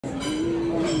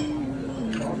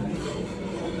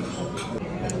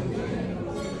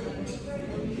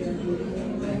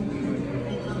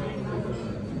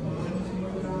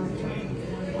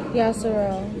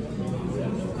Yasserel.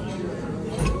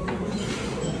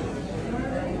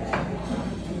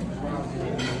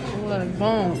 What a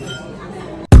bomb.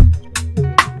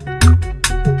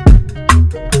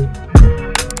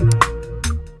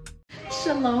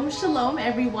 Shalom, shalom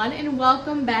everyone, and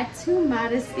welcome back to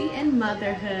Modesty and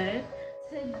Motherhood.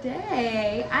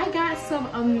 Today, I got some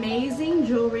amazing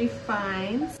jewelry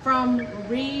finds from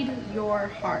Read Your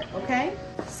Heart, okay?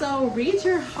 So Read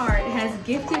Your Heart has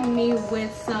gifted me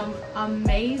with some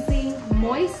amazing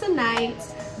Moissanite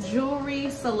jewelry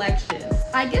selections.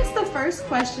 I guess the first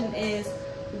question is,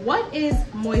 what is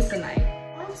Moissanite?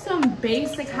 Of some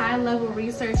basic high-level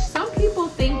research, some people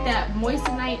think that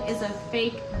Moissanite is a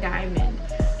fake diamond.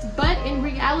 But in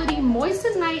reality,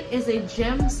 Moissanite is a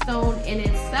gemstone in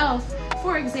itself.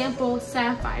 For example,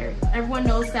 sapphire. Everyone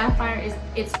knows sapphire is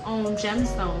its own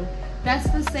gemstone. That's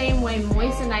the same way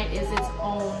Moissanite is its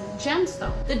own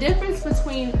gemstone. The difference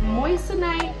between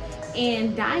Moissanite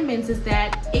and diamonds is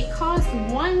that it costs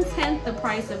 1/10 the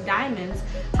price of diamonds.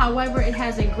 However, it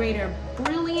has a greater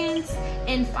brilliance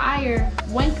and fire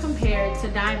when compared to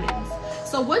diamonds.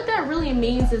 So what that really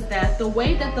means is that the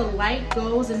way that the light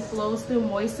goes and flows through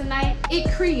Moissanite, it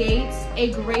creates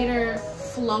a greater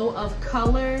flow of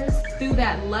colors through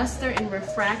that luster and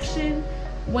refraction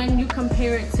when you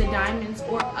compare it to diamonds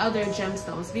or other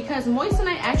gemstones, because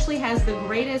Moissanite actually has the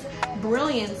greatest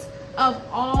brilliance of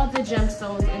all the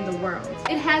gemstones in the world.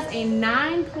 It has a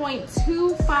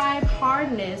 9.25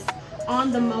 hardness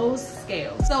on the Mohs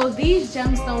scale. So these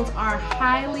gemstones are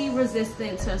highly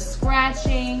resistant to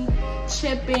scratching,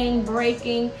 chipping,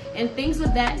 breaking, and things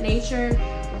of that nature,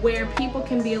 where people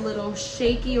can be a little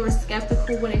shaky or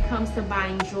skeptical when it comes to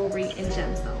buying jewelry and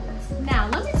gemstones. Now,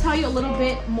 let me tell you a little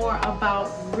bit more about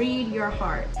Read Your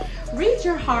Heart. Read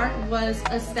Your Heart was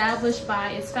established by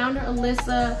its founder,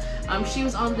 Alyssa. She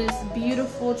was on this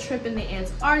beautiful trip in the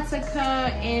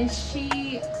Antarctica, and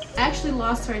she actually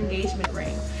lost her engagement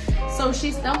ring. So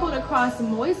she stumbled across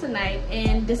Moissanite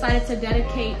and decided to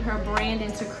dedicate her brand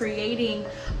into creating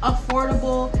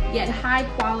affordable yet high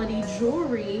quality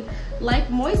jewelry like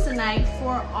Moissanite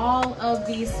for all of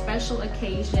these special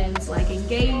occasions like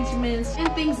engagements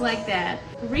and things like that.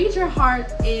 Read Your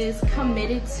Heart is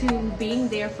committed to being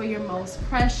there for your most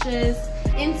precious,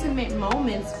 intimate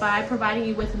moments by providing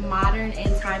you with modern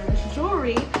and timeless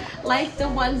jewelry like the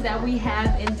ones that we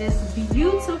have in this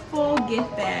beautiful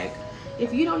gift bag.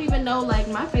 If you don't even know, like,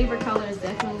 my favorite color is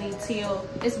definitely teal.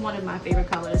 It's one of my favorite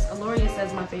colors. Aloria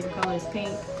says my favorite color is pink.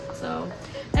 So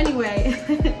anyway,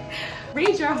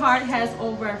 Read Your Heart has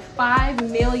over 5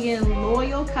 million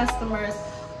loyal customers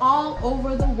all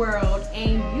over the world,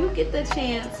 and you get the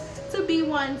chance to be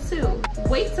one too.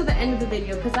 Wait till the end of the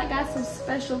video because I got some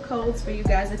special codes for you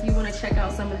guys if you want to check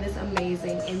out some of this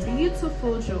amazing and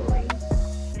beautiful jewelry.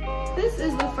 This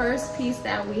is the first piece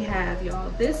that we have,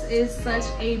 y'all. This is such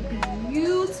a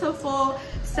beautiful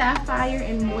sapphire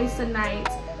and moissanite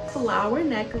flower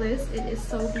necklace. It is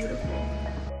so beautiful.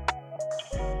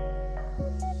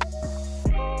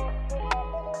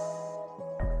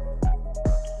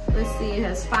 Let's see, it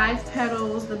has 5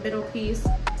 petals, the middle piece,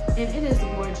 and it is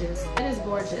gorgeous. It is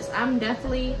gorgeous. I'm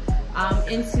definitely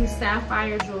into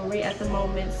sapphire jewelry at the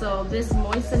moment, so this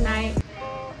moissanite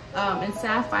and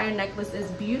sapphire necklace is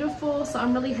beautiful. So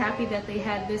I'm really happy that they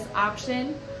had this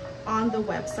option on the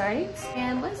website,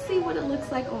 and let's see what it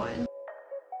looks like on.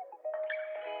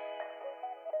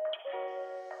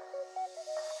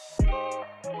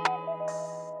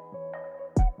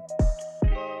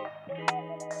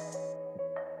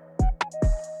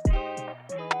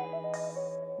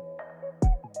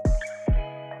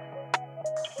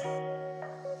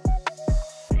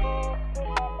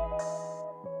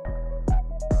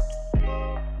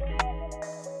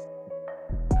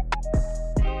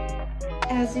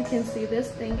 As you can see, this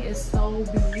thing is so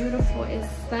beautiful. It's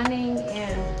stunning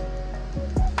and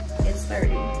it's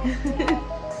sturdy.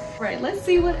 Right, let's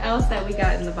see what else that we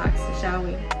got in the box, shall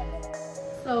we?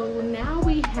 So now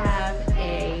we have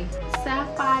a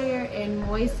sapphire and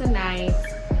moissanite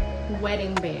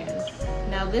wedding band.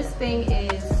 Now this thing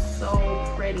is so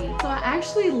pretty. So I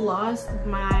actually lost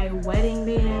my wedding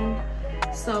band,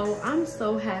 so I'm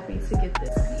so happy to get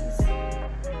this piece.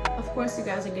 Of course, you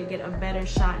guys are gonna get a better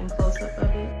shot and close-up of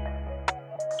it.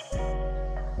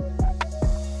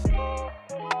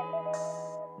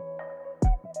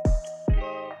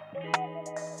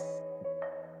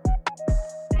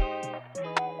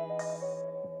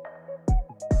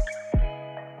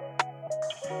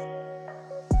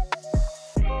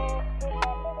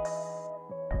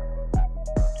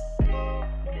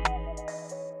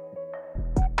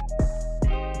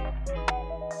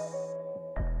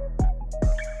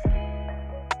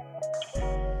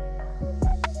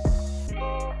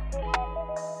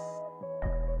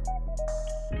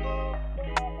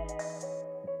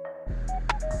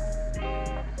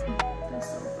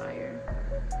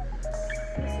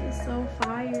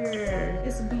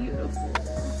 is beautiful.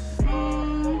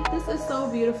 This is so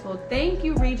beautiful. Thank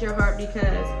you, Read Your Heart,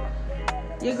 because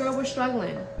your girl was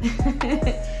struggling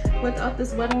without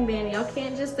this wedding band. Y'all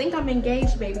can't just think I'm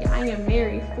engaged, baby. I am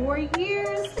married 4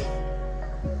 years.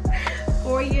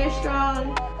 4 years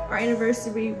strong. Our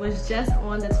anniversary was just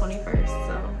on the 21st,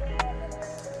 so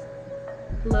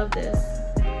love this.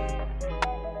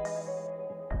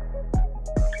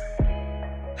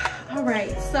 All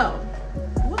right, so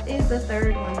what is the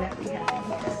third one that we have in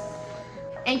here?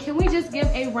 And can we just give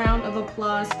a round of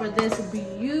applause for this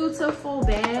beautiful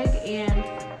bag and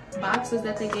boxes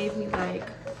that they gave me? Like,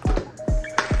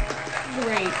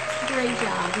 great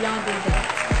job. Y'all did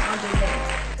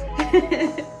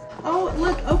that. Oh,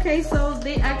 look, okay, so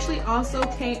they actually also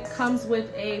comes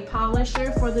with a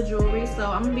polisher for the jewelry,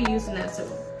 so I'm gonna be using that too.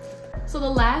 So the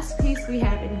last piece we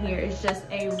have in here is just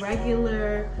a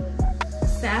regular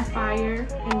sapphire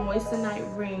and moissanite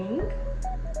ring.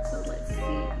 So let's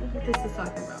see what this is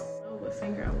talking about. Oh, what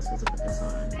finger I was supposed to put this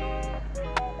on.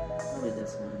 Probably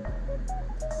this one.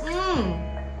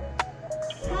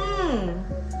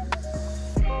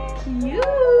 Cute.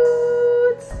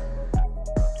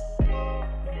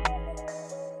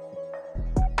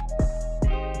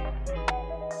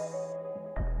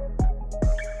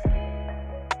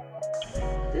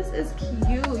 This is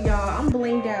cute, y'all. I'm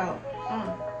blinged out.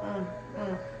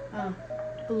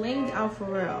 Blinged out for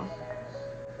real.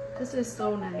 This is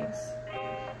so nice.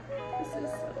 This is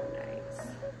so nice.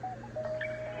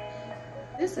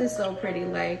 This is so pretty.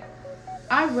 Like,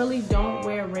 I really don't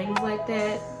wear rings like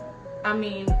that. I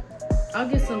mean, I'll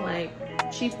get some like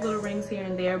cheap little rings here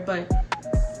and there, but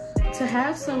to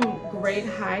have some great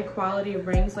high quality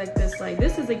rings like this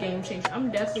is a game changer. I'm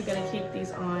definitely gonna keep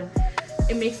these on.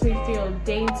 It makes me feel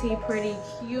dainty, pretty,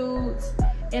 cute.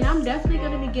 And I'm definitely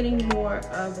going to be getting more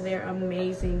of their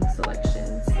amazing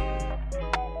selections.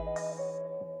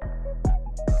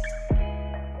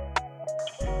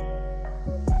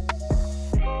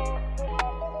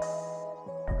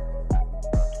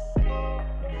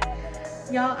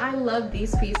 Y'all, I love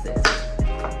these pieces.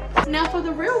 Now for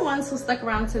the real ones who stuck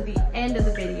around to the end of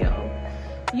the video,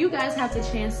 you guys have the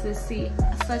chance to see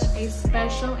such a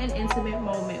special and intimate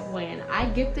moment when I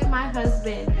gifted my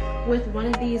husband with one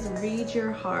of these Read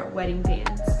Your Heart wedding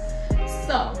bands.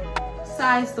 So,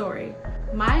 side story,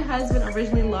 my husband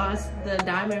originally lost the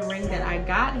diamond ring that I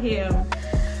got him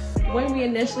when we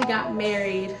initially got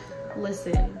married.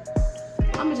 Listen,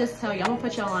 I'm gonna just tell you, I'm gonna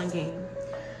put y'all on game.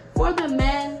 For the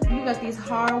men, you got these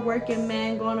hard working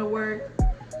men going to work.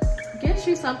 Get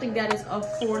you something that is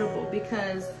affordable,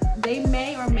 because they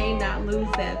may or may not lose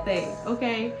that thing,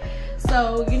 okay?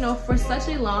 So, you know, for such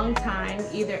a long time,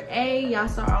 either A,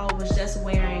 Yasser Al was just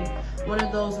wearing one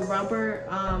of those rubber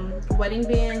wedding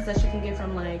bands that you can get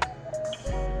from like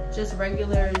just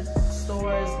regular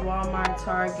stores, Walmart,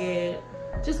 Target,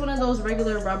 just one of those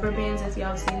regular rubber bands if y'all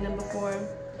have seen them before.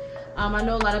 I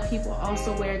know a lot of people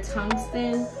also wear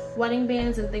tungsten wedding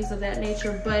bands and things of that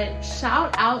nature, but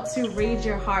shout out to Read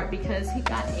Your Heart, because he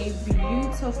got a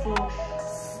beautiful,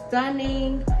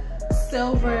 stunning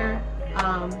silver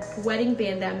wedding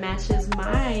band that matches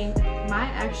my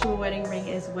actual wedding ring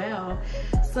as well.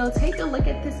 So take a look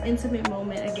at this intimate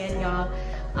moment again, y'all.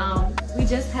 We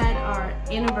just had our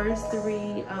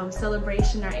anniversary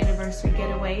celebration, our anniversary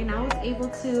getaway, and I was able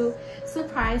to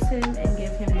surprise him and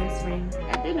give him this ring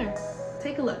at dinner.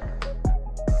 Take a look.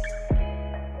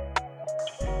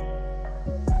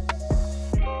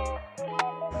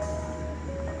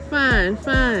 Fun.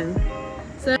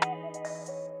 So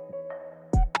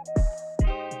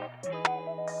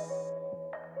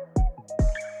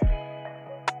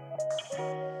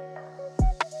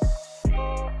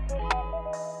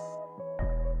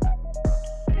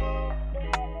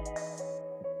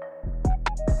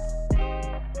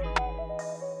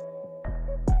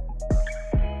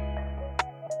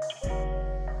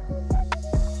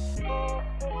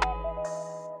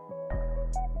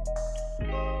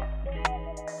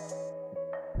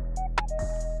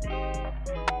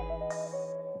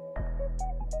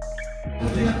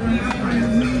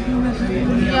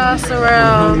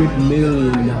Sorrel.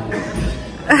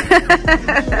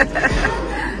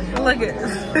 Look at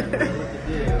this.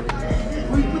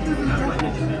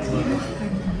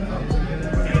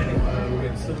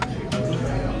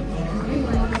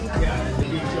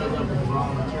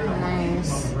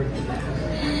 Nice.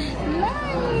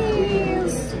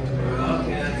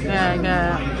 Good.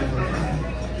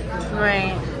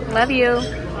 Great. Love you.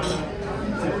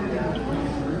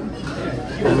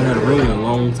 I haven't had a ring in a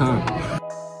long time.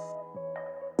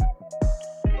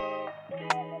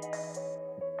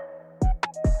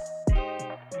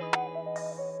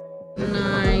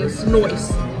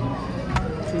 Noise.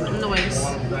 Noise.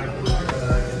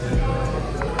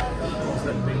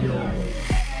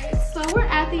 So we're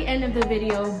at the end of the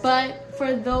video, but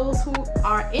for those who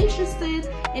are interested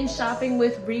in shopping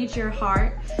with Read Your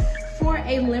Heart, for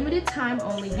a limited time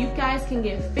only, you guys can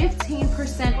get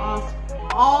 15% off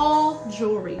all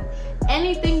jewelry.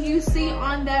 Anything you see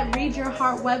on that Read Your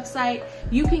Heart website,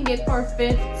 you can get for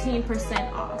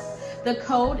 15% off. The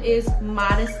code is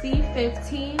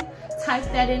Modesty15. Type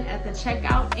that in at the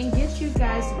checkout and get you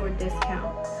guys your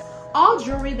discount. All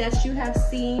jewelry that you have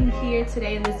seen here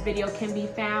today in this video can be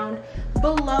found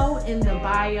below in the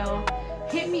bio.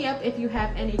 Hit me up if you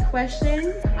have any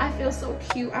questions. I feel so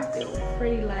cute. I feel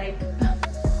pretty, like,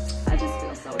 I just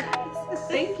feel so nice.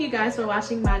 Thank you guys for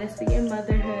watching Modesty and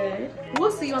Motherhood.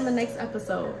 We'll see you on the next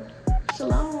episode.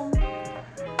 Shalom.